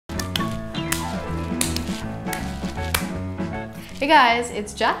Hey guys,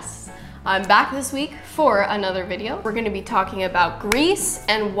 it's Jess. I'm back this week for another video. We're going to be talking about Grease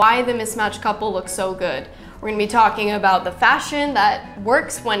and why the mismatched couple looks so good. We're going to be talking about the fashion that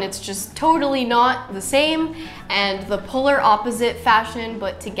works when it's just totally not the same, and the polar opposite fashion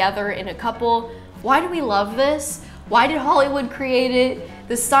but together in a couple. Why do we love this? Why did Hollywood create it?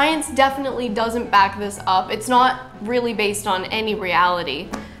 The science definitely doesn't back this up. It's not really based on any reality.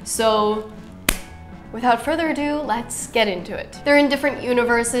 So without further ado, let's get into it. They're in different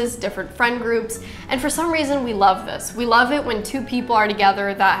universes, different friend groups, and for some reason we love this. We love it when two people are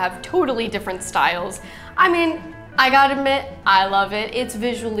together that have totally different styles. I mean, I gotta admit, I love it. It's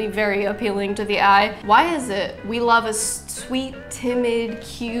visually very appealing to the eye. Why is it we love a sweet, timid,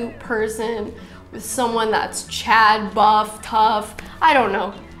 cute person with someone that's Chad, buff, tough? I don't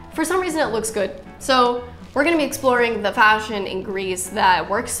know. For some reason it looks good. So we're gonna be exploring the fashion in Grease that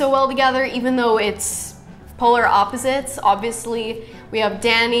works so well together, even though it's polar opposites. Obviously, we have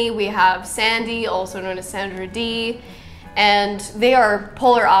Danny, we have Sandy, also known as Sandra D, and they are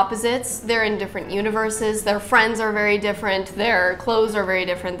polar opposites. They're in different universes. Their friends are very different. Their clothes are very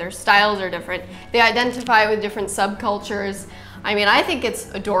different. Their styles are different. They identify with different subcultures. I mean, I think it's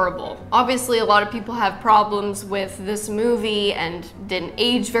adorable. Obviously, a lot of people have problems with this movie and didn't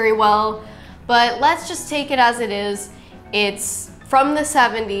age very well. But let's just take it as it is. It's from the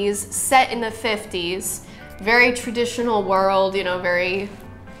 70s, set in the 50s, very traditional world, you know,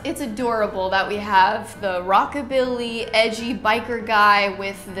 it's adorable that we have the rockabilly, edgy biker guy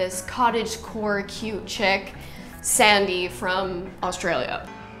with this cottagecore cute chick, Sandy from Australia.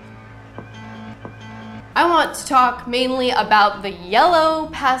 I want to talk mainly about the yellow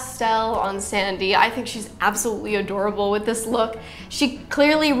pastel on Sandy. I think she's absolutely adorable with this look. She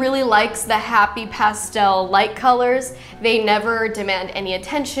clearly really likes the happy pastel light colors. They never demand any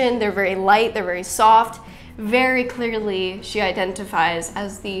attention. They're very light, they're very soft. Very clearly, she identifies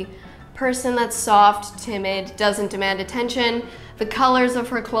as the person that's soft, timid, doesn't demand attention. The colors of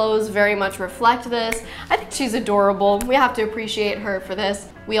her clothes very much reflect this. I think she's adorable. We have to appreciate her for this.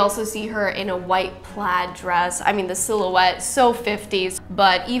 We also see her in a white plaid dress. I mean, the silhouette, so 50s.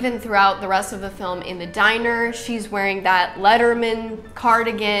 But even throughout the rest of the film in the diner, she's wearing that Letterman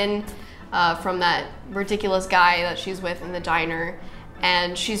cardigan from that ridiculous guy that she's with in the diner.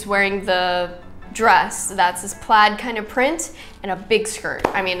 And she's wearing the dress that's this plaid kind of print and a big skirt.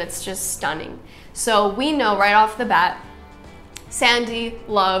 I mean, it's just stunning. So we know right off the bat, Sandy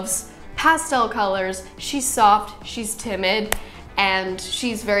loves pastel colors. She's soft, she's timid, and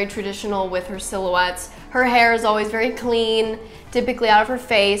she's very traditional with her silhouettes. Her hair is always very clean, typically out of her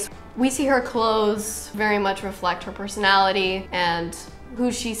face. We see her clothes very much reflect her personality and who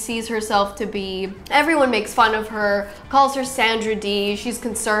she sees herself to be. Everyone makes fun of her, calls her Sandra D. She's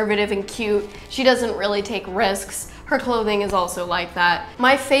conservative and cute. She doesn't really take risks. Her clothing is also like that.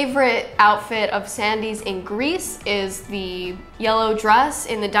 My favorite outfit of Sandy's in Grease is the yellow dress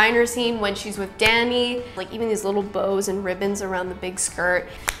in the diner scene when she's with Danny, like even these little bows and ribbons around the big skirt.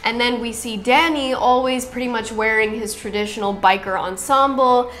 And then we see Danny always pretty much wearing his traditional biker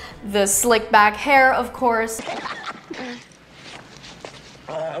ensemble, the slick back hair, of course.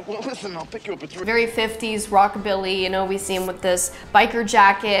 Well, listen, I'll pick you up at 3. Very 50s rockabilly, you know, we see him with this biker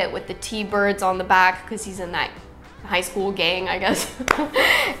jacket with the T-birds on the back because he's in that high school gang, I guess.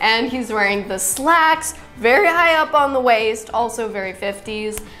 And he's wearing the slacks, very high up on the waist, also very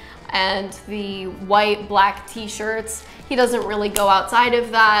 50s, and the white, black t-shirts. He doesn't really go outside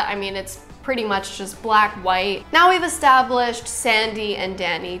of that. I mean, it's pretty much just black, white. Now we've established Sandy and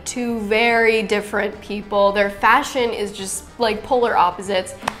Danny, two very different people. Their fashion is just like polar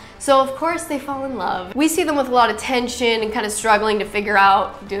opposites. So of course they fall in love. We see them with a lot of tension and kind of struggling to figure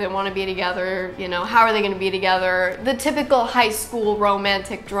out, do they want to be together? You know, how are they going to be together? The typical high school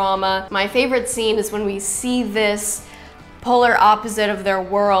romantic drama. My favorite scene is when we see this polar opposite of their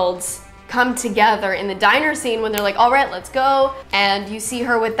worlds come together in the diner scene when they're like, all right, let's go. And you see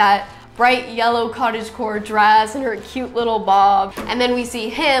her with that bright yellow cottagecore dress and her cute little bob. And then we see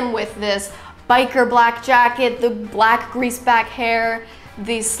him with this biker black jacket, the black greaseback hair,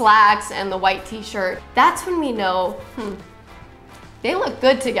 the slacks, and the white t-shirt. That's when we know, they look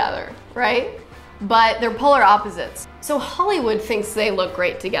good together, right? But they're polar opposites. So Hollywood thinks they look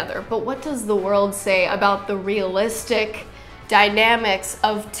great together, but what does the world say about the realistic dynamics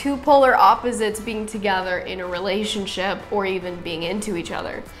of two polar opposites being together in a relationship or even being into each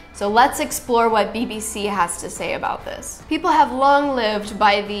other? So let's explore what BBC has to say about this. People have long lived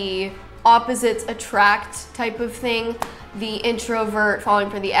by the opposites attract type of thing. The introvert falling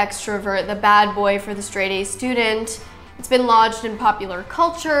for the extrovert, the bad boy for the straight A student. It's been lodged in popular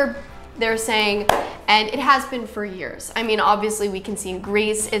culture, they're saying, And it has been for years. I mean, obviously we can see in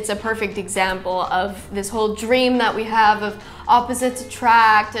Greece, it's a perfect example of this whole dream that we have of opposites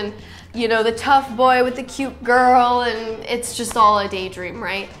attract and, you know, the tough boy with the cute girl, and it's just all a daydream,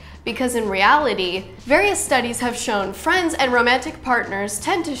 right? Because in reality, various studies have shown friends and romantic partners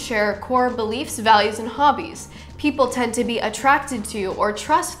tend to share core beliefs, values, and hobbies. People tend to be attracted to or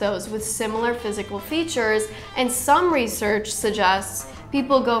trust those with similar physical features, and some research suggests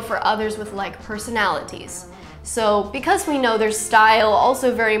people go for others with like personalities. So because we know their style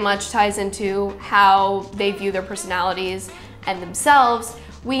also very much ties into how they view their personalities and themselves,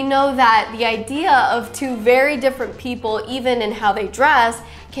 we know that the idea of two very different people, even in how they dress,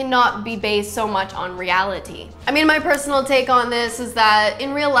 cannot be based so much on reality. I mean, my personal take on this is that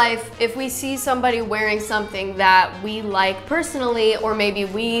in real life, if we see somebody wearing something that we like personally, or maybe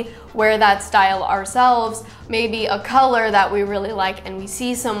we wear that style ourselves, maybe a color that we really like, and we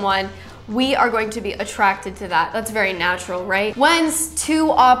see someone, we are going to be attracted to that. That's very natural, right? When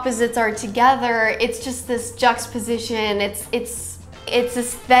two opposites are together, it's just this juxtaposition, it's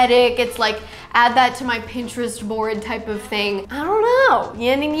aesthetic, it's like, add that to my Pinterest board type of thing. I don't know,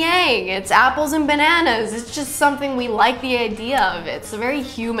 yin and yang, it's apples and bananas. It's just something we like the idea of it. It's very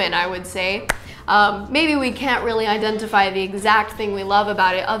human, I would say. Maybe we can't really identify the exact thing we love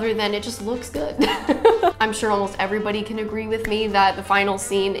about it other than it just looks good. I'm sure almost everybody can agree with me that the final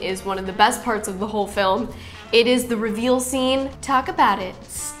scene is one of the best parts of the whole film. It is the reveal scene. Talk about it,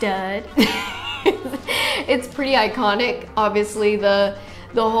 stud. It's pretty iconic. Obviously, the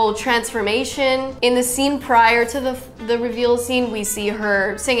whole transformation. In the scene prior to the reveal scene, we see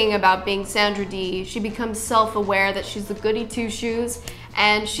her singing about being Sandra D. She becomes self-aware that she's the goody two-shoes,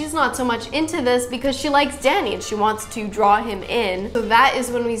 and she's not so much into this because she likes Danny and she wants to draw him in. So that is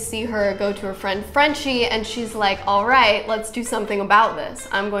when we see her go to her friend Frenchie, and she's like, all right, let's do something about this.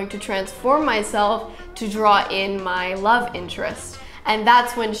 I'm going to transform myself to draw in my love interest. And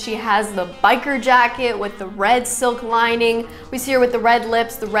that's when she has the biker jacket with the red silk lining. We see her with the red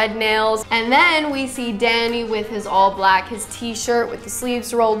lips, the red nails. And then we see Danny with his all black, his t-shirt with the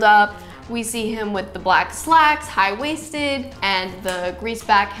sleeves rolled up. We see him with the black slacks, high-waisted, and the greased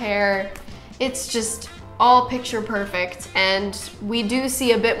back hair. It's just all picture perfect, and we do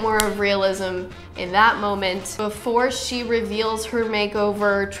see a bit more of realism in that moment. Before she reveals her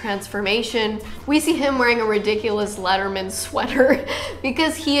makeover transformation, we see him wearing a ridiculous Letterman sweater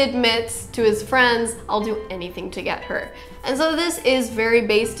because he admits to his friends, I'll do anything to get her. And so this is very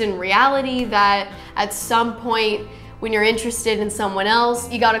based in reality, that at some point when you're interested in someone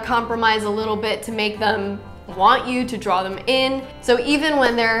else, you gotta compromise a little bit to make them want you, to draw them in. So even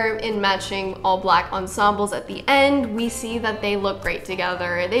when they're in matching all black ensembles at the end, we see that they look great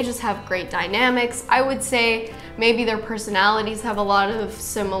together. They just have great dynamics. I would say maybe their personalities have a lot of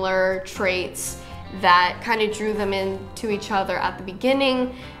similar traits that kind of drew them into each other at the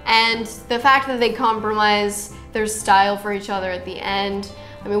beginning. And the fact that they compromise their style for each other at the end,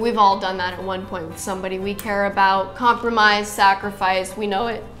 I mean, we've all done that at one point with somebody we care about. Compromise, sacrifice, we know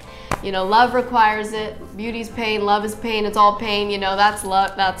it. You know, love requires it. Beauty's pain, love is pain, it's all pain, you know, that's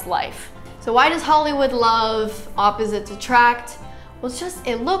love, that's life. So why does Hollywood love opposites attract? Well, it's just,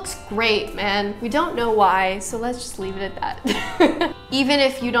 it looks great, man. We don't know why, so let's just leave it at that. Even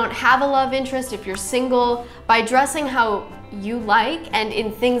if you don't have a love interest, if you're single, by dressing how you like and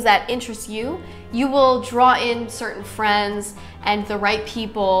in things that interest you, you will draw in certain friends and the right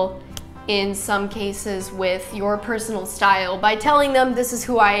people, in some cases with your personal style, by telling them this is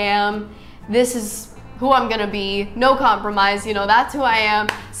who I am, this is who I'm gonna be, no compromise, you know, that's who I am.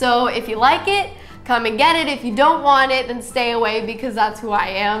 So if you like it, come and get it. If you don't want it, then stay away because that's who I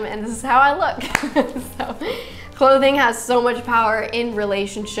am and this is how I look. So clothing has so much power in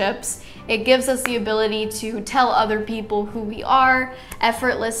relationships. It gives us the ability to tell other people who we are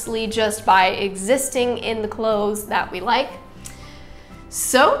effortlessly just by existing in the clothes that we like.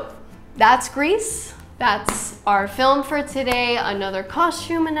 So that's Grease. That's our film for today. Another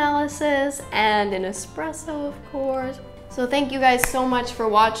costume analysis and an espresso, of course. So thank you guys so much for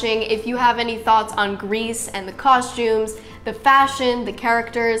watching. If you have any thoughts on Grease and the costumes, the fashion, the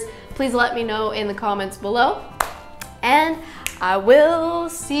characters, please let me know in the comments below. And I will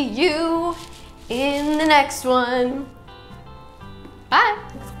see you in the next one. Bye.